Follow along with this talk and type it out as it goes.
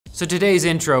So today's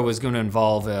intro was going to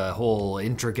involve a whole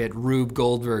intricate Rube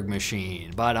Goldberg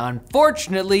machine, but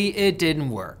unfortunately it didn't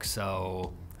work.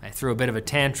 So I threw a bit of a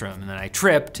tantrum and then I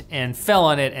tripped and fell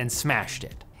on it and smashed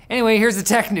it. Anyway, here's the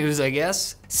tech news, I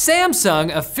guess.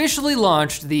 Samsung officially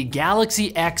launched the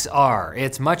Galaxy XR,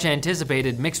 its much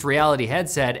anticipated mixed reality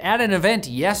headset, at an event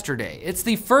yesterday. It's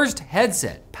the first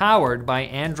headset powered by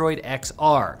Android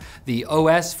XR, the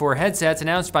OS for headsets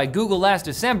announced by Google last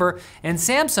December, and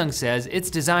Samsung says it's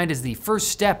designed as the first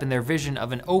step in their vision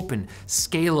of an open,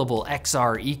 scalable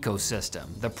XR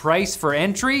ecosystem. The price for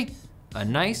entry? A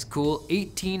nice, cool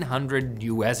 $1,800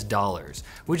 US,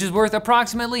 which is worth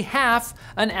approximately half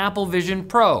an Apple Vision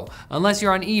Pro, unless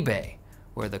you're on eBay,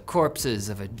 where the corpses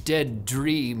of a dead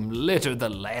dream litter the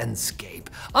landscape.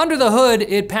 Under the hood,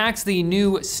 it packs the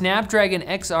new Snapdragon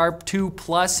XR2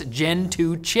 Plus Gen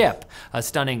 2 chip, a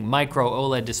stunning micro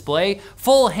OLED display,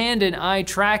 full hand and eye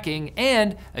tracking,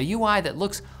 and a UI that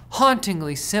looks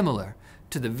hauntingly similar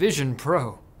to the Vision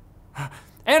Pro.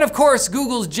 And of course,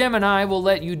 Google's Gemini will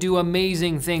let you do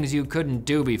amazing things you couldn't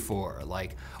do before,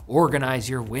 like organize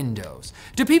your windows.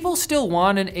 Do people still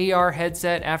want an AR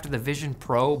headset after the Vision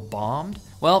Pro bombed?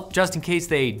 Well, just in case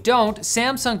they don't,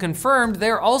 Samsung confirmed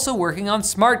they're also working on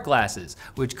smart glasses,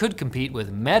 which could compete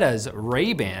with Meta's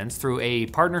Ray-Bans through a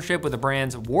partnership with the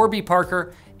brands Warby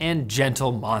Parker and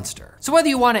Gentle Monster. So whether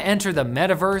you want to enter the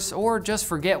metaverse or just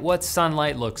forget what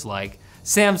sunlight looks like,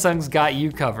 Samsung's got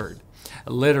you covered,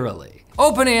 literally.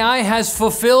 OpenAI has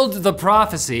fulfilled the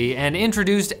prophecy and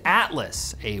introduced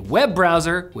Atlas, a web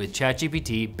browser with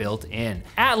ChatGPT built in.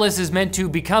 Atlas is meant to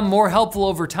become more helpful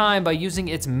over time by using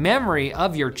its memory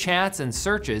of your chats and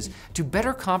searches to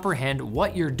better comprehend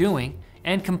what you're doing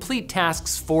and complete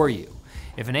tasks for you.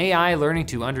 If an AI learning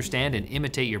to understand and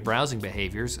imitate your browsing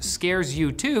behaviors scares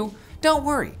you too, don't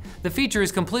worry. The feature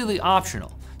is completely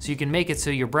optional, so you can make it so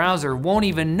your browser won't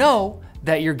even know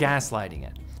that you're gaslighting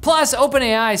it. Plus,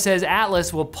 OpenAI says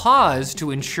Atlas will pause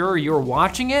to ensure you're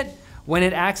watching it when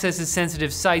it accesses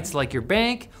sensitive sites like your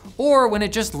bank, or when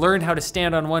it just learned how to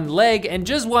stand on one leg and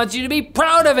just wants you to be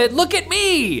proud of it. Look at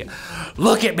me,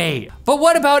 look at me. But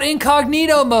what about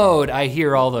incognito mode? I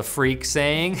hear all the freaks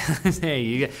saying.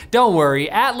 Hey, don't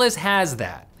worry, Atlas has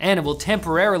that. And it will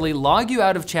temporarily log you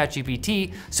out of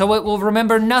ChatGPT, so it will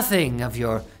remember nothing of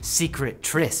your secret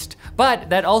tryst.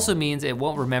 But that also means it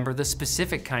won't remember the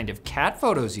specific kind of cat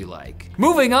photos you like.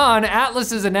 Moving on,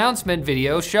 Atlas's announcement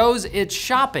video shows it's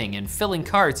shopping and filling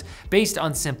carts based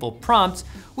on simple prompts,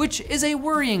 which is a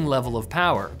worrying level of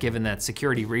power, given that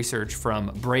security research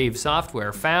from Brave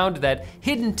Software found that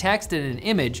hidden text in an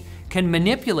image can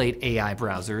manipulate AI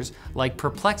browsers like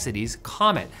Perplexity's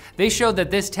Comet. They showed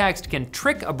that this text can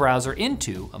trick a browser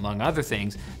into, among other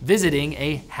things, visiting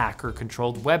a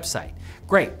hacker-controlled website.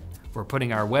 Great, we're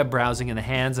putting our web browsing in the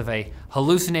hands of a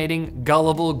hallucinating,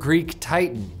 gullible Greek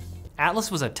titan.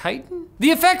 Atlas was a titan?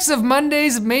 The effects of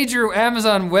Monday's major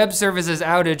Amazon Web Services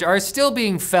outage are still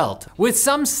being felt, with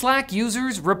some Slack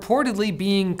users reportedly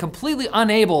being completely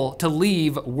unable to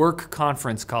leave work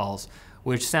conference calls,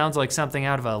 which sounds like something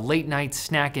out of a late-night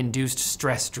snack-induced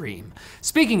stress dream.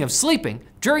 Speaking of sleeping,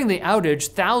 during the outage,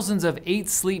 thousands of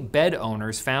 8-sleep bed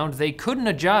owners found they couldn't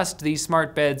adjust the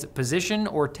smart bed's position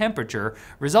or temperature,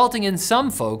 resulting in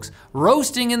some folks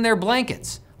roasting in their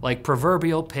blankets like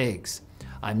proverbial pigs.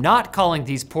 I'm not calling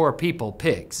these poor people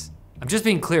pigs. I'm just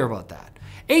being clear about that.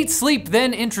 8Sleep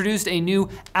then introduced a new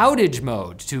outage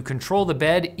mode to control the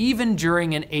bed even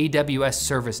during an AWS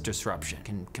service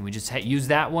disruption. Can we just use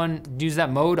that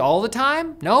mode all the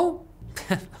time? No?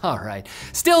 All right.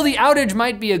 Still, the outage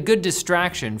might be a good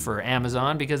distraction for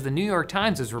Amazon because the New York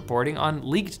Times is reporting on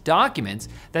leaked documents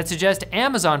that suggest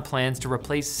Amazon plans to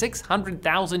replace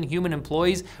 600,000 human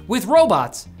employees with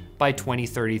robots by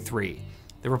 2033.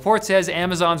 The report says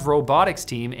Amazon's robotics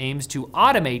team aims to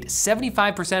automate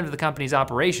 75% of the company's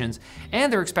operations,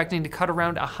 and they're expecting to cut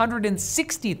around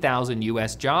 160,000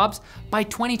 US jobs by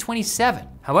 2027.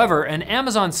 However, an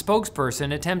Amazon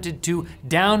spokesperson attempted to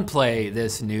downplay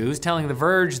this news, telling The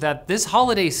Verge that this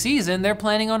holiday season they're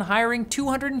planning on hiring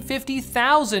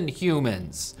 250,000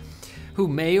 humans, who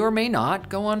may or may not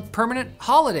go on permanent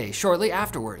holiday shortly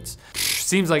afterwards.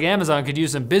 Seems like Amazon could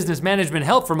use some business management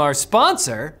help from our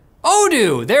sponsor,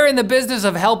 Odoo. They're in the business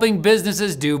of helping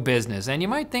businesses do business. And you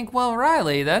might think, well,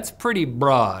 Riley, that's pretty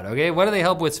broad, okay? What do they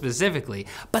help with specifically?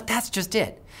 But that's just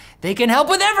it. They can help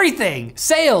with everything.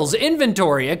 Sales,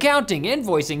 inventory, accounting,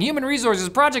 invoicing, human resources,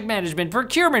 project management,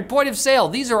 procurement, point of sale.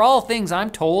 These are all things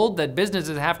I'm told that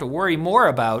businesses have to worry more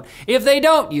about if they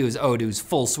don't use Odoo's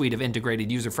full suite of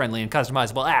integrated, user-friendly, and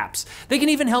customizable apps. They can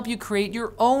even help you create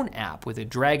your own app with a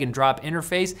drag and drop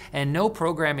interface and no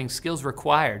programming skills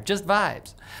required, just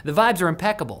vibes. The vibes are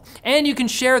impeccable, and you can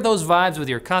share those vibes with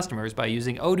your customers by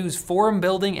using Odoo's forum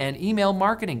building and email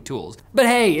marketing tools. But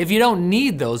hey, if you don't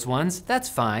need those ones, that's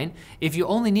fine. If you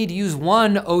only need to use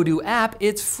one Odoo app,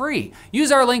 it's free.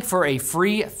 Use our link for a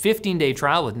free 15-day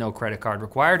trial with no credit card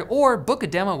required, or book a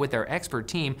demo with our expert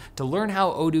team to learn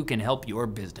how Odoo can help your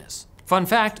business. Fun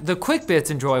fact, the Quickbits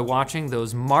enjoy watching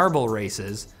those marble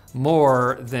races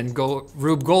more than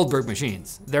Rube Goldberg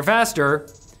machines. They're faster,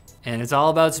 and it's all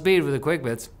about speed with the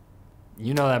Quickbits.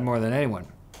 You know that more than anyone.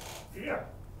 Yeah.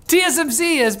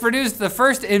 TSMC has produced the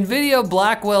first Nvidia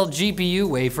Blackwell GPU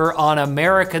wafer on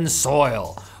American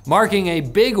soil, marking a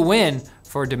big win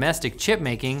for domestic chip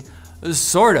making,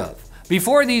 sort of.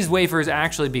 Before these wafers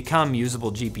actually become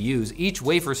usable GPUs, each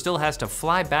wafer still has to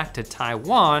fly back to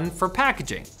Taiwan for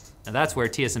packaging. Now that's where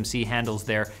TSMC handles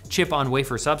their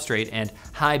chip-on-wafer substrate and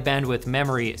high bandwidth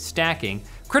memory stacking,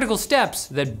 critical steps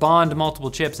that bond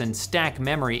multiple chips and stack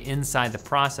memory inside the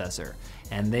processor.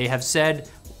 And they have said,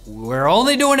 we're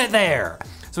only doing it there.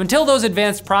 So until those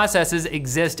advanced processes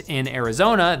exist in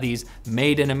Arizona, these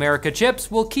made in America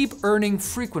chips will keep earning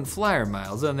frequent flyer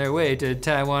miles on their way to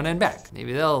Taiwan and back.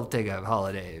 Maybe they'll take a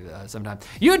holiday sometime.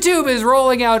 YouTube is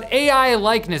rolling out AI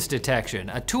likeness detection,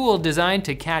 a tool designed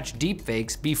to catch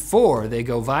deepfakes before they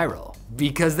go viral.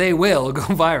 Because they will go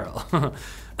viral.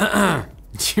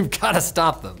 You've gotta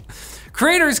stop them.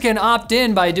 Creators can opt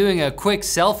in by doing a quick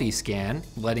selfie scan,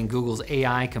 letting Google's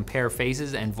AI compare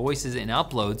faces and voices in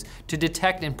uploads to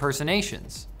detect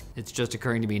impersonations. It's just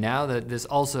occurring to me now that this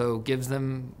also gives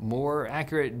them more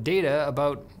accurate data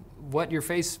about what your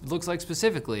face looks like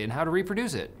specifically and how to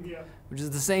reproduce it. Yeah. Which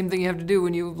is the same thing you have to do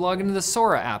when you log into the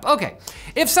Sora app. Okay,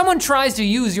 if someone tries to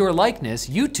use your likeness,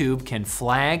 YouTube can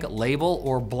flag, label,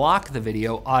 or block the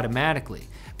video automatically.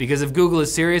 Because if Google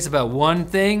is serious about one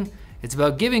thing, it's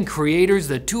about giving creators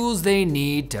the tools they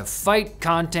need to fight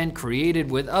content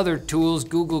created with other tools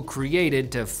Google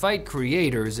created to fight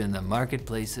creators in the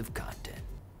marketplace of content.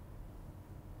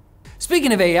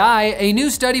 Speaking of AI, a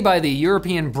new study by the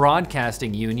European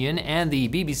Broadcasting Union and the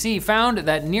BBC found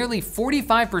that nearly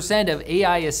 45% of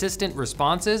AI assistant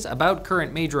responses about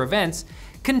current major events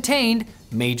contained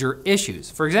major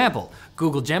issues. For example,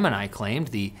 Google Gemini claimed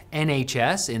the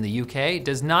NHS in the UK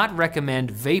does not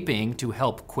recommend vaping to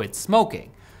help quit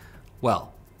smoking.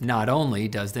 Well, not only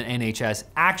does the NHS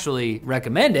actually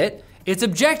recommend it, it's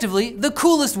objectively the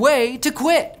coolest way to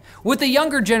quit. With the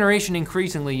younger generation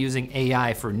increasingly using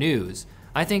AI for news,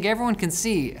 I think everyone can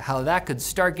see how that could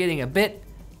start getting a bit,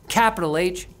 capital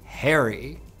H,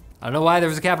 hairy. I don't know why there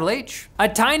was a capital H. A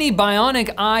tiny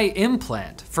bionic eye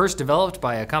implant, first developed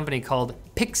by a company called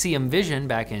Pixium Vision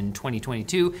back in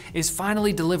 2022, is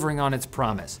finally delivering on its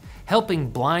promise, helping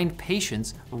blind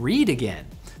patients read again.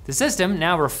 The system,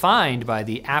 now refined by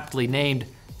the aptly named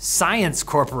Science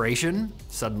Corporation,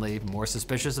 suddenly more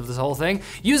suspicious of this whole thing,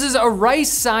 uses a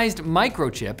rice-sized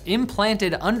microchip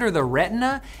implanted under the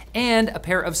retina and a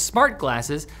pair of smart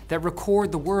glasses that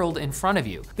record the world in front of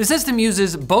you. The system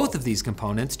uses both of these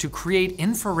components to create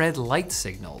infrared light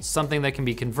signals, something that can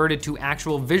be converted to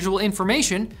actual visual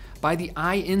information by the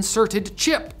eye-inserted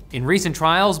chip. In recent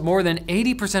trials, more than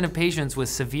 80% of patients with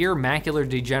severe macular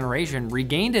degeneration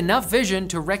regained enough vision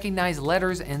to recognize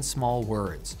letters and small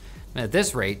words. At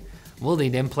this rate, we'll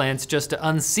need implants just to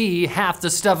unsee half the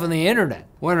stuff on the internet.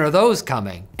 When are those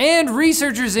coming? And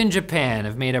researchers in Japan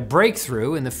have made a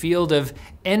breakthrough in the field of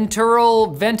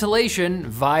enteral ventilation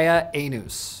via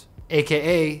anus,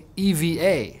 AKA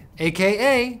EVA,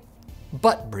 AKA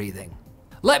butt breathing.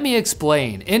 Let me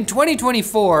explain. In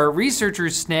 2024,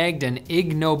 researchers snagged an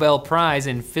Ig Nobel Prize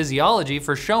in physiology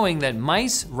for showing that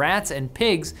mice, rats, and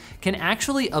pigs can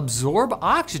actually absorb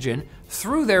oxygen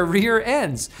through their rear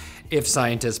ends. If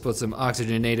scientists put some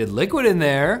oxygenated liquid in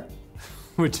there,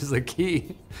 which is a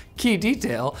key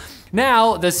detail.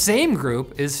 Now, the same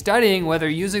group is studying whether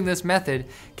using this method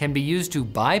can be used to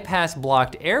bypass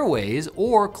blocked airways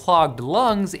or clogged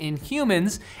lungs in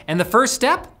humans. And the first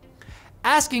step?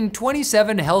 Asking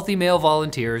 27 healthy male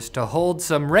volunteers to hold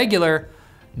some regular,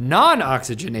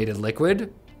 non-oxygenated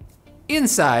liquid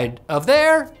inside of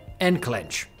there and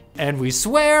clench. And we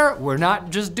swear we're not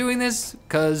just doing this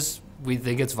because we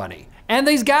think it's funny. And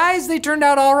these guys, they turned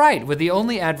out all right, with the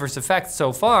only adverse effects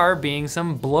so far being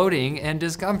some bloating and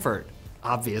discomfort,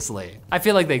 obviously. I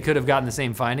feel like they could have gotten the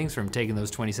same findings from taking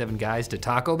those 27 guys to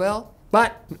Taco Bell,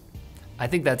 but I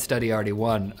think that study already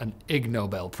won an Ig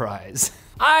Nobel Prize.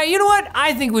 You know what?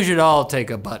 I think we should all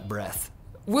take a butt breath.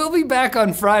 We'll be back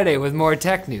on Friday with more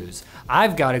tech news.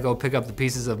 I've got to go pick up the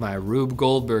pieces of my Rube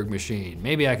Goldberg machine.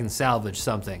 Maybe I can salvage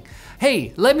something.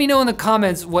 Hey, let me know in the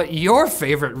comments what your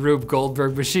favorite Rube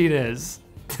Goldberg machine is.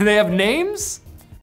 Do they have names?